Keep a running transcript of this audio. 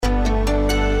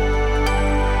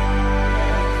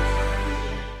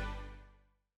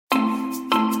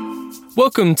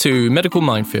Welcome to Medical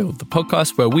Minefield, the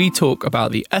podcast where we talk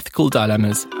about the ethical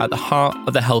dilemmas at the heart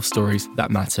of the health stories that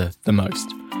matter the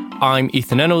most. I'm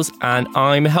Ethan Ennals and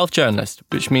I'm a health journalist,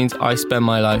 which means I spend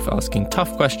my life asking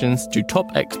tough questions to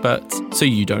top experts so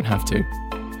you don't have to.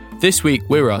 This week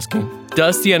we're asking,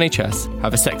 does the NHS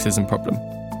have a sexism problem?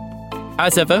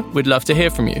 As ever, we'd love to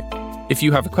hear from you. If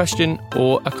you have a question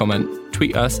or a comment,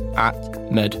 tweet us at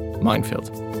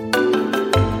MedMinefield.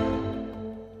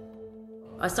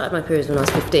 I started my periods when I was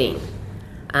 15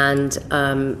 and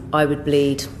I would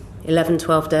bleed 11,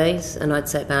 12 days and I'd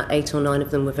say about 8 or 9 of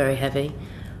them were very heavy.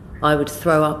 I would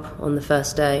throw up on the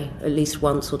first day at least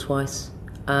once or twice.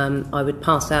 I would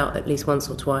pass out at least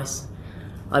once or twice.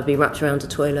 I'd be wrapped around a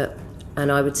toilet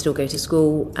and I would still go to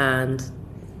school, and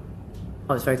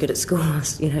I was very good at school. I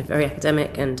was, very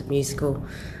academic and musical.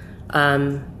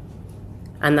 And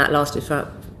that lasted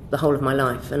throughout the whole of my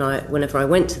life. And whenever I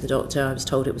went to the doctor, I was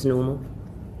told it was normal.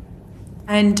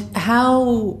 And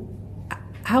how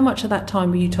much of that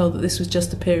time were you told that this was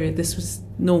just a period, this was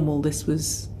normal, this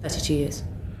was... 32 years.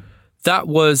 That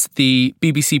was the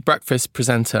BBC Breakfast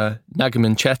presenter Naga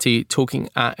Munchetty talking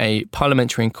at a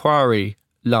parliamentary inquiry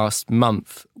last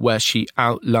month where she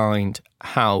outlined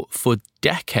how for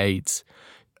decades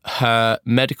her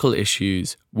medical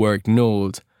issues were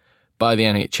ignored by the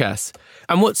NHS.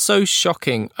 And what's so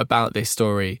shocking about this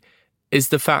story is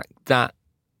the fact that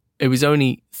it was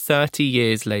only 30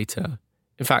 years later,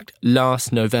 in fact,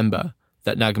 last November,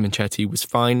 that Naga Munchetty was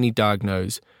finally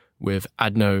diagnosed with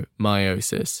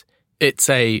adenomyosis. It's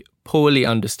a poorly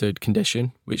understood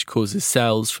condition which causes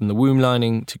cells from the womb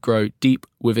lining to grow deep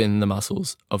within the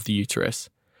muscles of the uterus.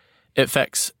 It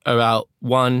affects about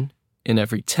 1 in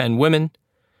every 10 women,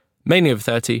 mainly over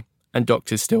 30, and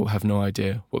doctors still have no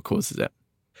idea what causes it.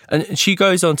 And she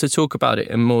goes on to talk about it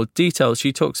in more detail.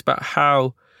 She talks about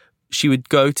how she would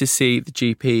go to see the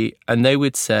GP and they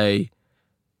would say,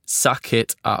 suck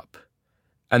it up.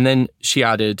 And then she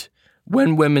added,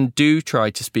 when women do try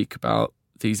to speak about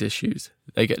these issues,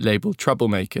 they get labelled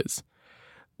troublemakers.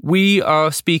 We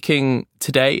are speaking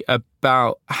today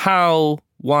about how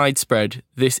widespread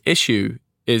this issue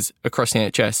is across the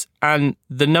NHS, and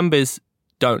the numbers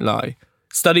don't lie.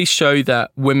 Studies show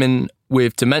that women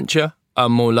with dementia are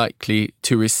more likely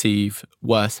to receive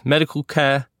worse medical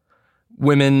care.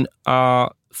 Women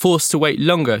are forced to wait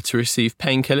longer to receive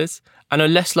painkillers and are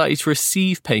less likely to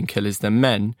receive painkillers than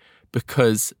men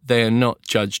because they are not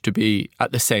judged to be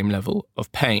at the same level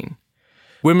of pain.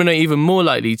 Women are even more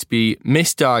likely to be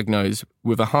misdiagnosed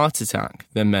with a heart attack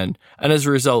than men, and as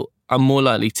a result are more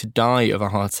likely to die of a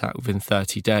heart attack within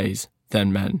 30 days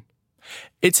than men.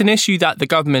 It's an issue that the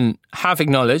government have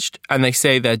acknowledged, and they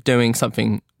say they're doing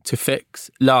something to fix.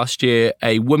 Last year,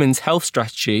 a women's health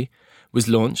strategy was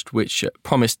launched, which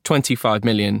promised 25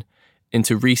 million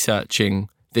into researching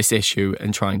this issue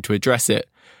and trying to address it.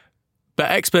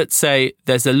 But experts say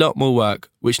there's a lot more work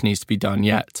which needs to be done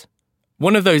yet.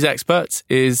 One of those experts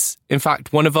is, in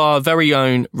fact, one of our very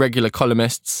own regular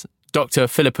columnists, Dr.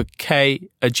 Philippa Kay,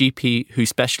 a GP who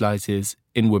specialises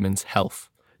in women's health.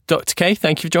 Dr. Kay,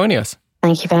 thank you for joining us.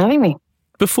 Thank you for having me.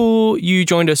 Before you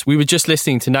joined us, we were just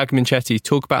listening to Naga Munchetty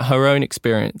talk about her own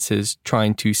experiences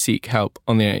trying to seek help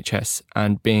on the NHS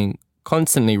and being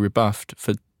constantly rebuffed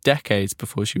for decades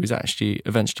before she was actually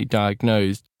eventually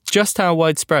diagnosed. Just how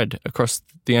widespread across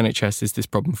the NHS is this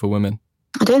problem for women?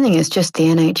 I don't think it's just the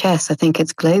NHS. I think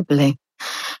it's globally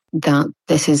that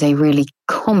this is a really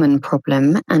common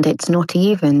problem, and it's not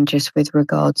even just with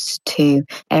regards to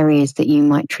areas that you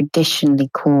might traditionally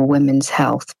call women's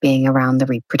health, being around the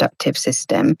reproductive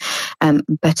system,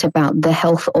 but about the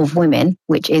health of women,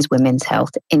 which is women's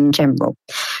health in general.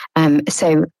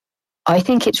 So I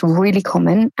think it's really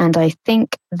common, and I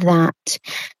think that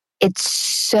it's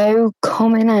so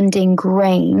common and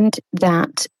ingrained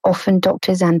that often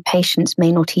doctors and patients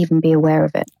may not even be aware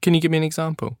of it. Can you give me an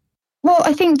example? Well,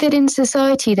 I think that in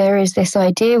society there is this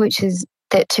idea, which is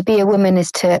that to be a woman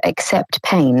is to accept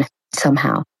pain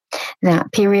somehow.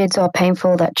 That periods are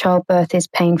painful, that childbirth is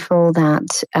painful,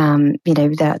 that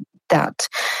that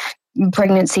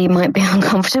pregnancy might be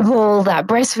uncomfortable, that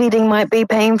breastfeeding might be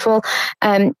painful.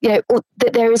 That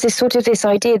there is this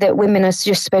idea that women are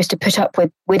just supposed to put up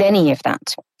with any of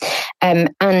that.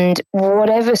 And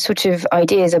whatever sort of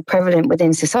ideas are prevalent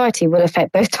within society will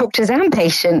affect both doctors and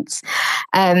patients.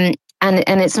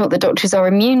 And it's not that doctors are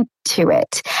immune to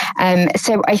it.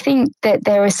 So I think that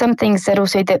there are some things that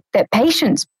also that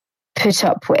patients put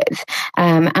up with.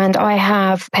 And I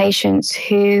have patients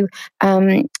who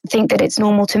think that it's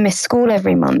normal to miss school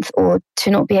every month, or to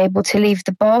not be able to leave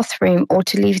the bathroom, or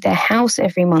to leave their house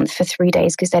every month for 3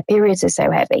 days because their periods are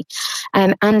so heavy.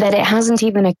 And that it hasn't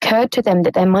even occurred to them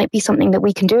that there might be something that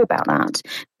we can do about that,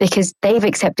 because they've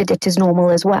accepted it as normal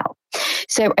as well.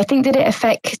 So I think that it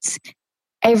affects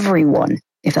everyone,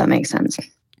 if that makes sense.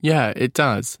 Yeah, it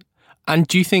does. And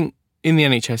do you think in the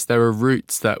NHS there are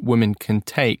routes that women can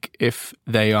take if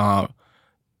they are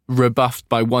rebuffed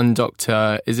by one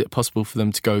doctor? Is it possible for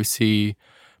them to go see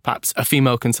perhaps a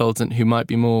female consultant who might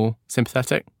be more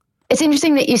sympathetic? It's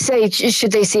interesting that you say,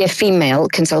 should they see a female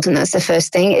consultant? That's the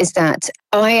first thing, is that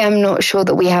I am not sure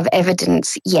that we have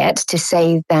evidence yet to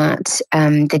say that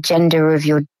the gender of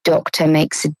your doctor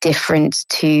makes a difference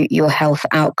to your health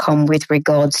outcome with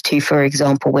regards to, for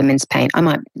example, women's pain. I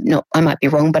might be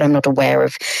wrong, but I'm not aware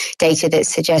of data that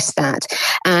suggests that.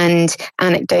 And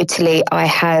anecdotally, I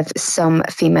have some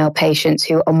female patients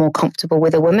who are more comfortable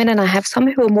with a woman, and I have some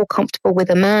who are more comfortable with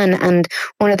a man. And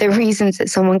one of the reasons that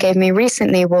someone gave me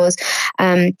recently was,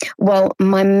 well,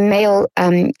 my male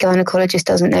gynecologist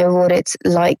doesn't know what it's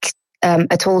like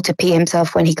at all to pee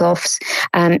himself when he coughs.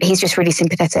 He's just really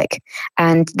sympathetic,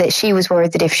 and that she was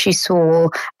worried that if she saw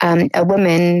a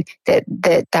woman,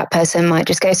 that person might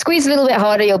just go, squeeze a little bit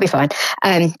harder, you'll be fine.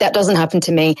 That doesn't happen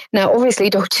to me. Now, obviously,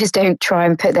 doctors don't try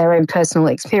and put their own personal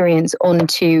experience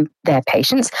onto their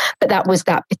patients, but that was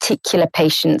that particular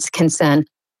patient's concern.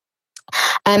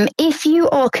 If you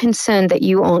are concerned that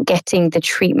you aren't getting the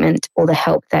treatment or the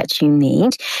help that you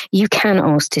need, you can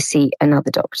ask to see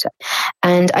another doctor.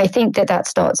 And I think that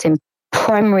starts in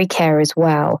primary care as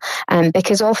well,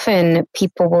 because often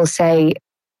people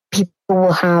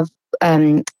will have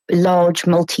large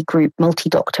multi-group,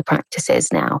 multi-doctor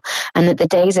practices now, and that the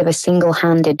days of a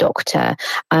single-handed doctor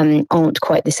aren't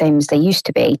quite the same as they used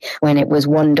to be when it was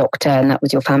one doctor and that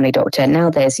was your family doctor. Now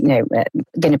there's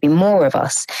going to be more of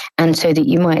us, and so that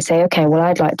you might say, okay, well,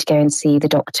 I'd like to go and see the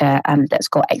doctor that's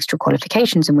got extra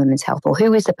qualifications in women's health, or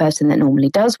who is the person that normally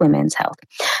does women's health.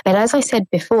 But as I said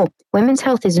before, women's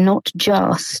health is not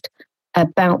just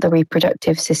about the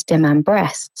reproductive system and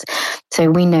breasts.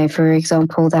 So we know, for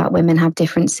example, that women have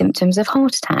different symptoms of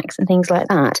heart attacks and things like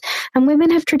that. And women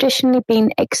have traditionally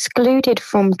been excluded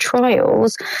from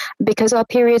trials because our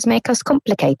periods make us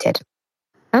complicated.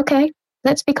 Okay,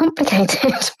 let's be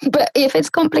complicated. But if it's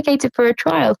complicated for a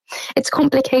trial, it's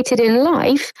complicated in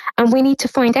life, and we need to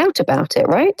find out about it,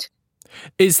 right?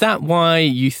 Is that why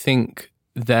you think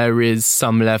there is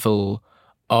some level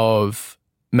of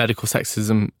medical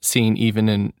sexism seen even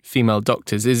in female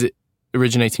doctors? Is it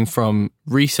originating from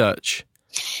research?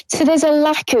 So there's a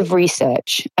lack of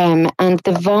research, and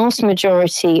the vast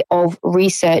majority of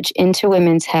research into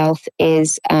women's health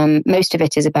is, most of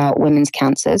it is about women's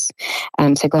cancers,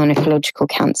 so gynecological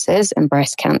cancers and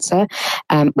breast cancer,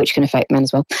 which can affect men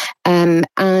as well.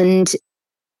 And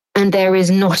there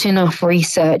is not enough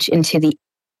research into the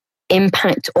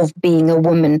impact of being a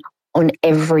woman on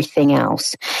everything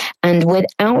else. And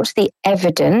without the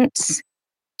evidence,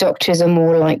 doctors are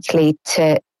more likely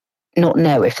to not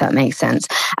know, if that makes sense.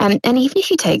 And even if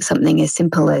you take something as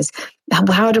simple as,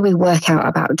 how do we work out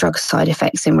about drug side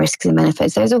effects and risks and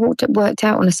benefits? Those are worked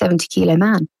out on a 70-kilo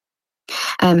man.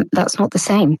 That's not the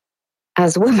same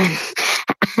as a woman.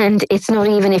 And it's not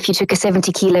even if you took a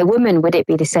 70-kilo woman, would it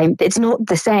be the same? It's not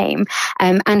the same.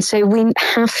 And so we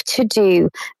have to do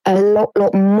a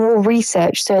lot more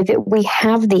research so that we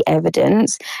have the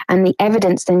evidence, and the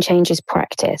evidence then changes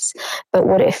practice. But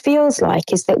what it feels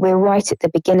like is that we're right at the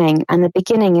beginning, and the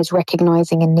beginning is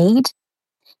recognizing a need.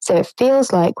 So it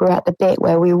feels like we're at the bit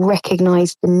where we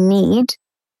recognize the need,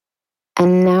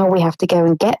 and now we have to go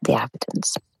and get the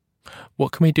evidence.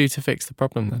 What can we do to fix the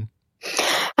problem then?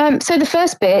 So the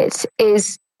first bit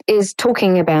is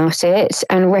talking about it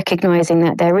and recognizing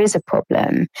that there is a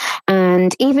problem.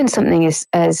 And even something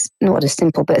as not as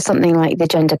simple, but something like the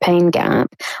gender pain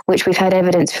gap, which we've had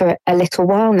evidence for a little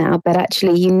while now, but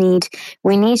actually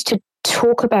we need to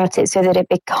talk about it so that it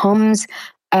becomes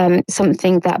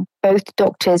something that both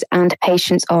doctors and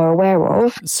patients are aware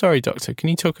of. Sorry, doctor, can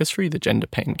you talk us through the gender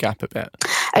pain gap a bit?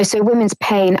 So women's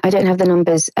pain, I don't have the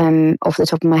numbers off the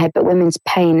top of my head, but women's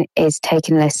pain is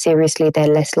taken less seriously. They're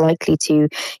less likely to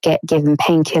get given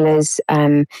painkillers.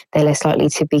 They're less likely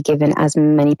to be given as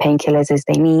many painkillers as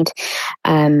they need.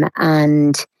 And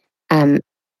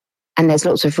there's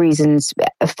lots of reasons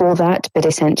for that, but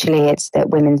essentially it's that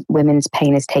women's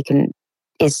pain is taken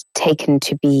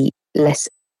to be less,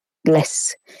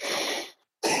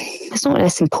 it's not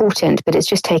less important, but it's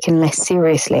just taken less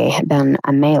seriously than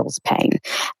a male's pain.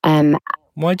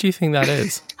 Why do you think that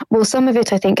is? Well, some of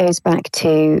it I think goes back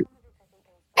to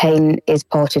pain is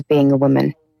part of being a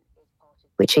woman,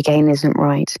 which again isn't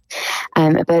right.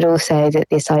 But also that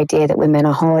this idea that women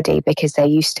are hardy because they're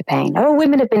used to pain. Oh,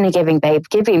 women have been giving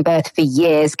birth for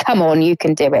years. Come on, you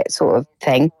can do it, sort of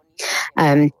thing.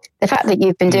 The fact that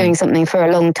you've been doing something for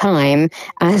a long time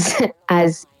as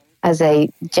a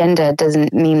gender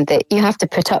doesn't mean that you have to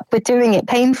put up with doing it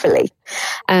painfully.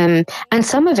 And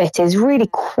some of it is really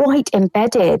quite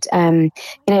embedded.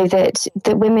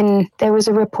 That women, there was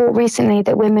a report recently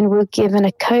that women were given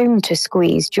a comb to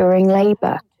squeeze during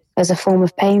labour as a form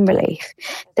of pain relief.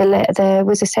 There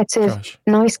was a set of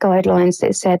NICE guidelines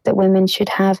that said that women should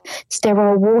have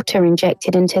sterile water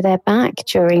injected into their back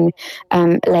during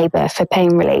labour for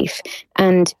pain relief.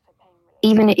 And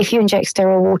even if you inject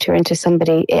sterile water into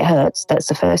somebody, it hurts. That's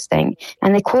the first thing.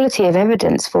 And the quality of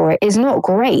evidence for it is not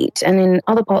great. And in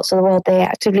other parts of the world, they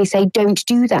actively say, don't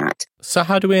do that. So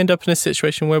how do we end up in a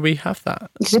situation where we have that?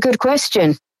 It's a good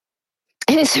question.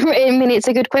 It's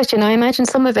a good question. I imagine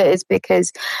some of it is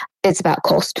because it's about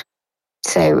cost.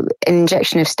 So an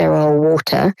injection of sterile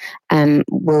water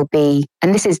will be,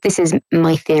 and this is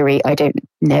my theory. I don't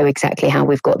know exactly how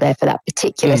we've got there for that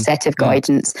particular set of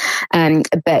guidance,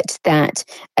 but that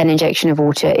an injection of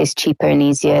water is cheaper and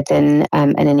easier than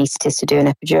an anaesthetist to do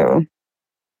an epidural.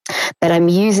 But I'm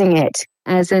using it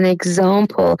as an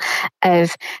example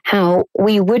of how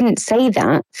we wouldn't say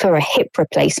that for a hip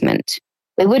replacement.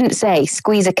 We wouldn't say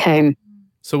squeeze a comb.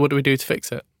 So what do we do to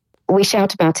fix it? We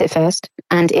shout about it first.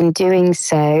 And in doing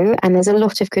so, and there's a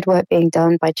lot of good work being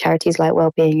done by charities like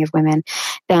Wellbeing of Women,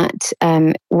 that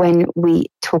when we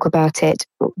talk about it,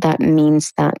 that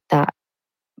means that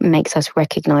makes us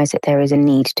recognise that there is a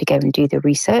need to go and do the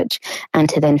research and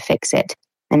to then fix it.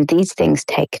 And these things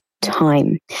take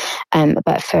time.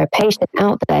 But for a patient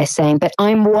out there saying, but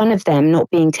I'm one of them not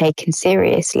being taken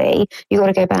seriously, you got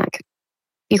to go back.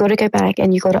 You got to go back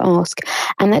and you got to ask.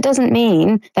 And that doesn't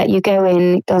mean that you go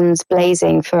in guns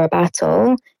blazing for a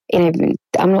battle. I'm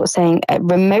not saying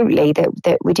remotely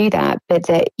that we do that, but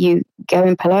that you go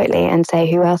in politely and say,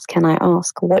 who else can I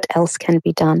ask? What else can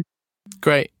be done?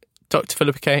 Great. Dr.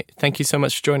 Philippa Kay, thank you so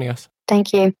much for joining us.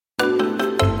 Thank you.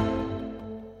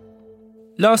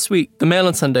 Last week, the Mail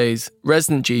on Sunday's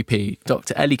resident GP,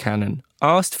 Dr. Ellie Cannon,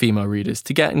 asked female readers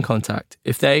to get in contact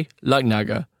if they, like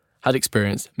Naga, had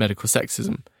experienced medical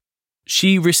sexism.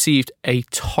 She received a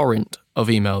torrent of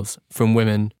emails from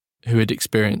women who had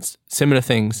experienced similar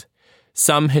things,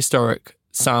 some historic,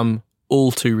 some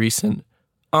all too recent.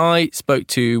 I spoke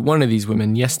to one of these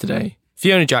women yesterday,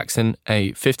 Fiona Jackson,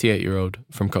 a 58-year-old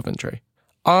from Coventry.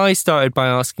 I started by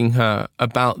asking her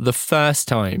about the first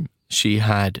time she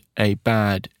had a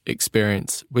bad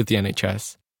experience with the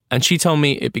NHS. And she told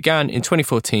me it began in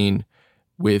 2014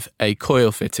 with a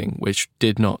coil fitting, which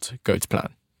did not go to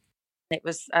plan. It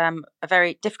was a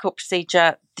very difficult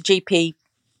procedure. The GP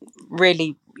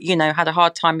really, had a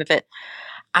hard time of it,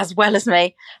 as well as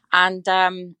me.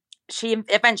 And she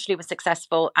eventually was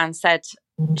successful and said,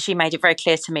 she made it very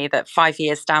clear to me that 5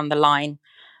 years down the line,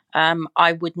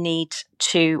 I would need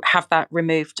to have that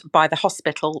removed by the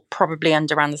hospital, probably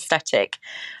under anaesthetic,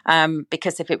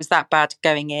 because if it was that bad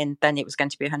going in, then it was going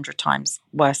to be 100 times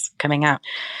worse coming out.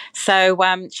 So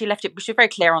she left it. She was very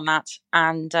clear on that,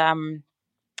 and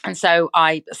so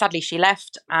sadly she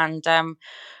left, and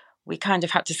we kind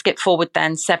of had to skip forward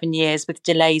then 7 years with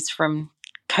delays from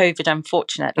COVID,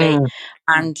 unfortunately,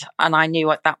 and I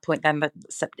knew at that point then that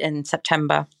in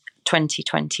September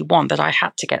 2021 that I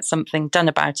had to get something done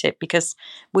about it because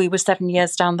we were 7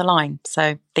 years down the line.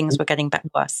 So things were getting better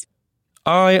worse.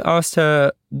 I asked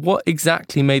her what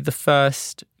exactly made the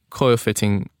first coil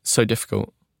fitting so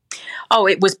difficult. Oh,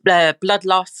 it was blood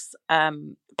loss,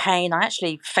 pain. I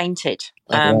actually fainted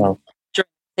during the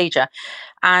procedure.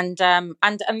 And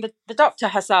the doctor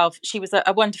herself, she was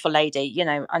a wonderful lady,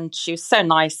 and she was so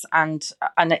nice. And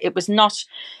it was not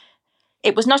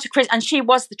and she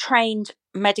was the trained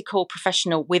medical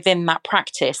professional within that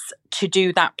practice to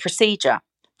do that procedure.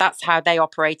 That's how they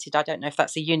operated. I don't know if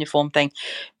that's a uniform thing,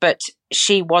 but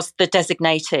she was the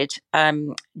designated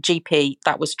GP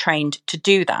that was trained to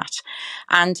do that.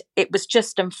 And it was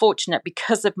just unfortunate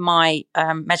because of my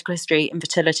medical history,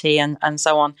 infertility and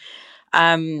so on,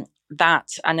 that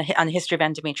and a history of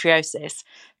endometriosis,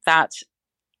 that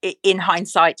in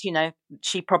hindsight,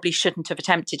 she probably shouldn't have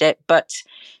attempted it, but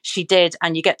she did.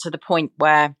 And you get to the point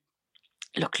where,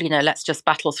 look, let's just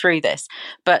battle through this.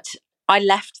 But I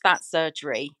left that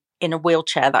surgery in a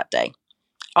wheelchair that day.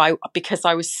 Because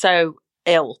I was so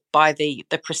ill by the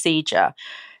procedure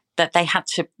that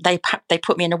they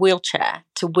put me in a wheelchair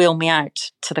to wheel me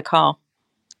out to the car.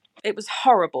 It was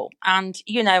horrible. And,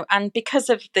 you know, and because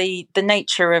of the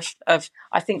nature of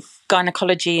I think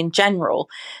gynecology in general,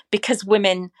 because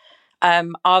women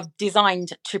are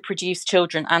designed to produce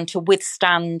children and to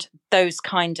withstand those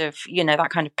kind of, you know, that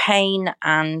kind of pain,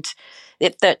 and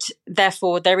that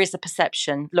therefore there is a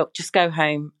perception, look, just go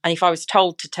home. And if I was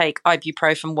told to take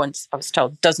ibuprofen once, I was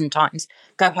told a dozen times,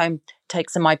 go home, take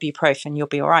some ibuprofen, you'll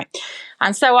be all right.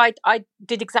 And so I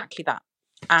did exactly that.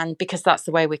 And because that's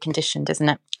the way we're conditioned, isn't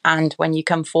it? And when you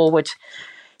come forward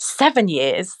 7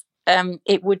 years, in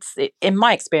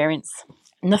my experience,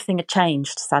 nothing had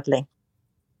changed, sadly.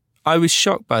 I was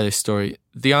shocked by this story,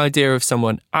 the idea of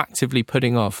someone actively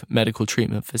putting off medical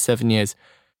treatment for 7 years.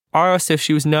 I asked if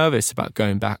she was nervous about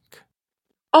going back.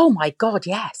 Oh my God,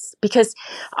 yes. Because,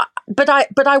 but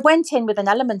I went in with an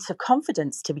element of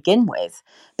confidence to begin with,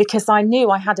 because I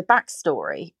knew I had a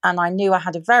backstory and I knew I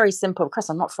had a very simple request.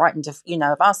 I'm not frightened of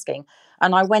asking.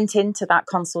 And I went into that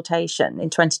consultation in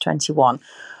 2021,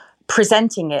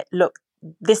 presenting it. Look,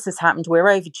 this has happened. We're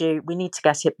overdue. We need to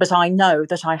get it. But I know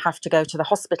that I have to go to the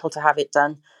hospital to have it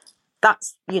done.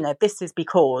 That's, this is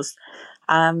because.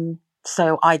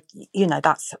 So I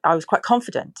was quite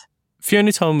confident.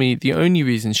 Fiona told me the only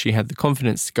reason she had the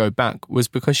confidence to go back was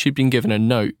because she'd been given a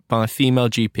note by a female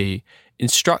GP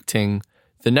instructing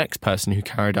the next person who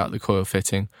carried out the coil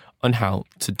fitting on how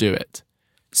to do it.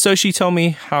 So she told me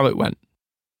how it went.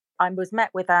 I was met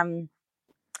with,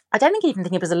 I don't even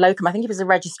think it was a locum, I think it was a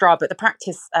registrar, but the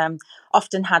practice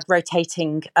often had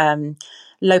rotating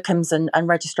locums and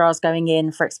registrars going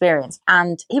in for experience.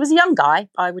 And he was a young guy.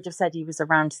 I would have said he was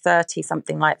around 30,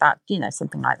 something like that,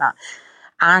 something like that.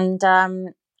 And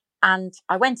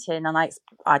I went in and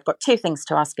I'd got two things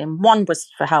to ask him. One was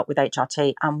for help with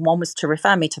HRT and one was to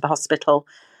refer me to the hospital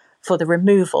for the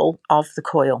removal of the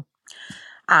coil.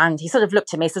 And he sort of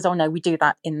looked at me and says, oh no, we do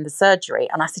that in the surgery.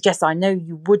 And I said, yes, I know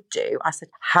you would do. I said,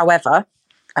 however,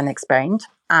 and explained.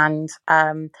 And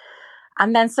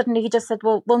then suddenly he just said,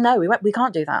 well, no, we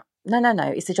can't do that.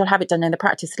 No. He said, you'll have it done in the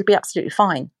practice. It'll be absolutely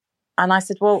fine. And I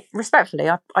said, well, respectfully,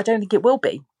 I don't think it will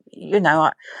be.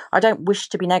 I don't wish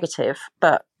to be negative,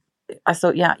 but I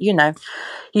thought,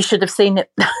 you should have seen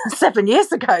it 7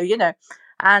 years ago,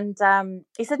 And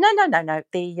he said, no.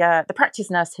 The practice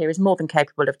nurse here is more than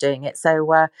capable of doing it. So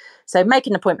make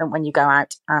an appointment when you go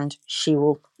out, and she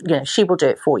will do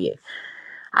it for you.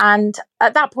 And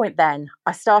at that point, then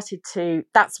I started to.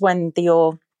 That's when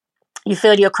you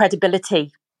feel your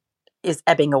credibility is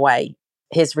ebbing away.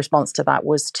 His response to that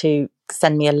was to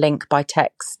send me a link by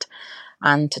text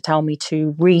and to tell me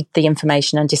to read the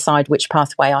information and decide which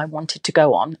pathway I wanted to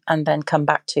go on, and then come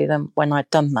back to them when I'd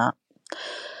done that.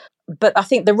 But I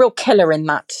think the real killer in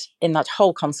that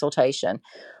whole consultation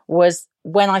was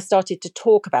when I started to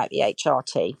talk about the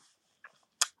HRT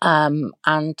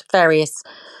and various,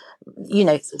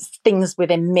 things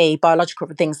within me, biological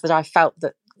things that I felt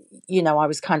that, I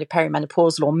was kind of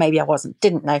perimenopausal, or maybe I wasn't,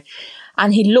 didn't know.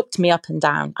 And he looked me up and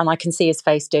down, and I can see his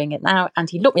face doing it now. And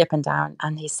he looked me up and down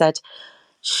and he said,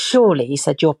 surely, he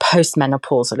said, you're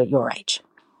postmenopausal at your age.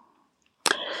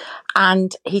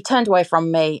 And he turned away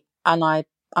from me, and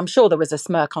I'm sure there was a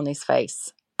smirk on his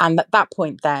face. And at that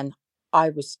point then, I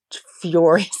was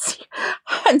furious.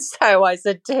 And so I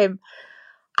said to him,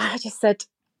 I just said,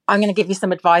 I'm going to give you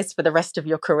some advice for the rest of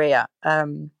your career.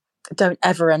 Don't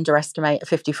ever underestimate a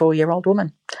 54-year-old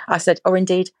woman. I said, or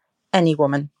indeed any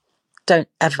woman. Don't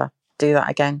ever do that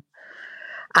again.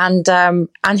 And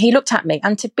he looked at me,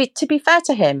 and to be fair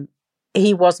to him,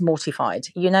 he was mortified,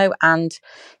 and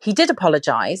he did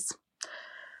apologise.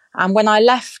 And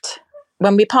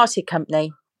when we parted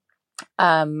company,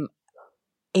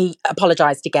 he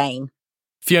apologised again.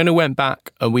 Fiona went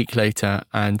back a week later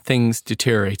and things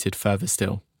deteriorated further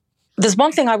still. There's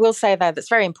one thing I will say there that's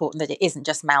very important, that it isn't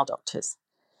just male doctors.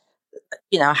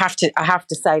 I have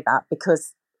to say that,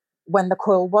 because when the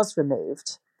coil was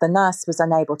removed, the nurse was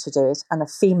unable to do it, and a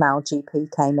female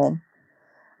GP came in,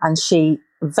 and she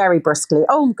very brusquely,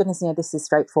 oh my goodness, this is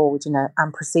straightforward,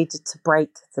 and proceeded to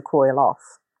break the coil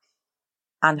off.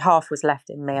 And half was left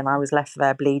in me, and I was left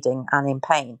there bleeding and in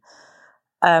pain.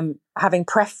 Having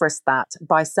prefaced that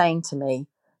by saying to me,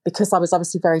 because I was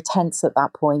obviously very tense at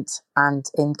that point and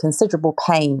in considerable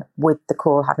pain with the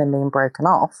coil having been broken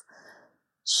off,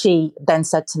 she then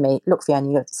said to me, look,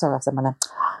 Fiona, sorry, I said my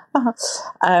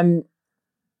name.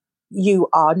 You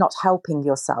are not helping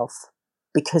yourself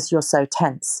because you're so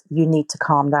tense. You need to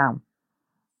calm down.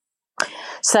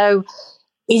 So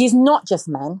it is not just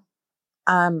men.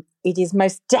 It is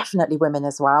most definitely women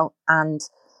as well. And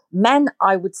men,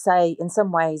 I would say, in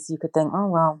some ways, you could think, oh,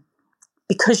 well,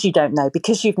 because you don't know,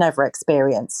 because you've never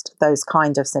experienced those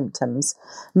kind of symptoms,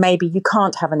 maybe you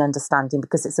can't have an understanding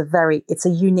because it's a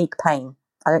unique pain.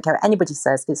 I don't care what anybody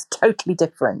says, it's totally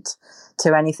different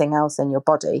to anything else in your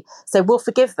body. So we'll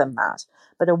forgive them that.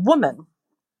 But a woman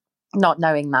not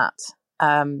knowing that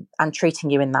and treating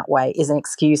you in that way is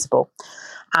inexcusable.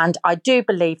 And I do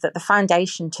believe that the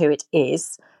foundation to it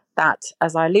is that,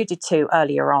 as I alluded to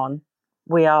earlier on,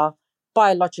 we are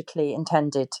biologically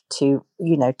intended to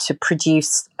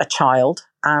produce a child,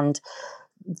 and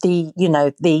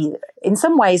in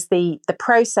some ways the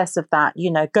process of that,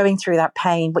 going through that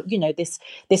pain, but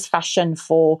this fashion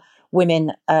for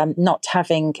women not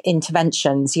having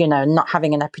interventions, not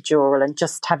having an epidural and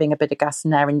just having a bit of gas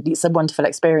in there, and it's a wonderful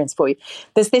experience for you.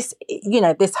 There's this,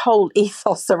 this whole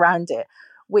ethos around it,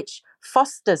 which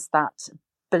fosters that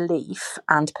belief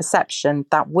and perception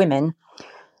that women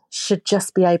should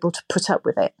just be able to put up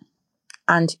with it.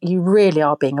 And you really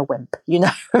are being a wimp,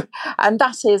 And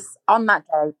that is, on that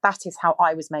day, that is how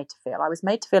I was made to feel. I was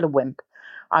made to feel a wimp.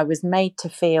 I was made to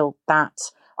feel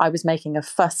that I was making a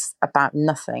fuss about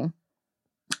nothing,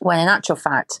 when in actual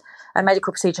fact, a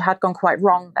medical procedure had gone quite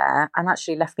wrong there and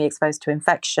actually left me exposed to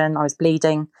infection. I was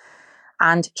bleeding.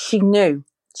 And she knew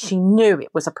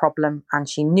it was a problem, and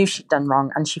she knew she'd done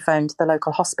wrong, and she phoned the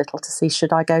local hospital to see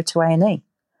should I go to A&E.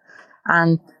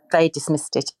 And they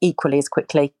dismissed it equally as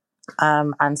quickly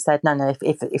and said, no,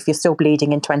 if you're still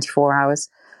bleeding in 24 hours,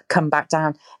 come back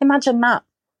down. Imagine that,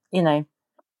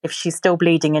 if she's still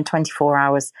bleeding in 24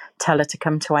 hours, tell her to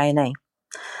come to A&E.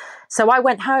 So I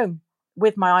went home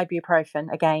with my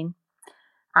ibuprofen again,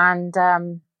 and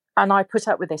I put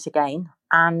up with it again.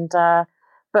 And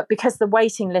but because the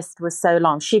waiting list was so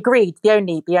long, she agreed. The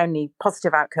only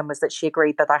positive outcome was that she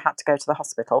agreed that I had to go to the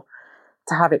hospital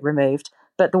to have it removed.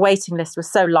 But the waiting list was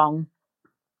so long,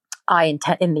 in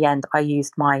the end, I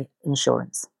used my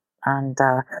insurance. And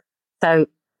by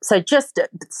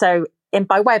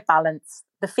way of balance,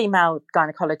 the female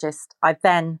gynecologist I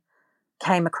then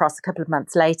came across a couple of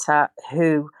months later,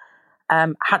 who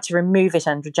had to remove it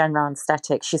under general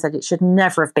anaesthetic. She said it should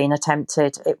never have been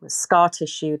attempted. It was scar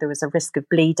tissue. There was a risk of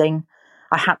bleeding.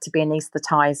 I had to be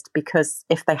anaesthetised because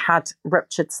if they had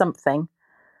ruptured something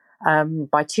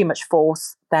by too much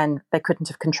force, then they couldn't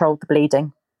have controlled the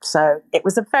bleeding. So it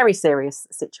was a very serious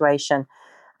situation.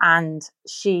 And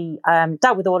she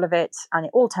dealt with all of it, and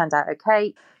it all turned out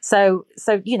okay. So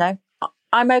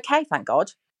I'm okay, thank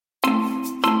God.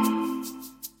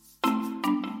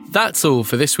 That's all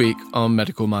for this week on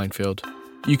Medical Minefield.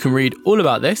 You can read all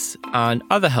about this and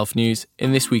other health news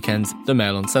in this weekend's The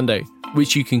Mail on Sunday,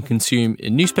 which you can consume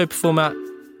in newspaper format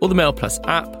or the Mail Plus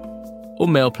app or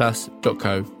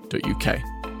mailplus.co.uk.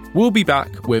 We'll be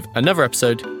back with another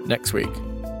episode next week.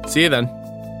 See you then.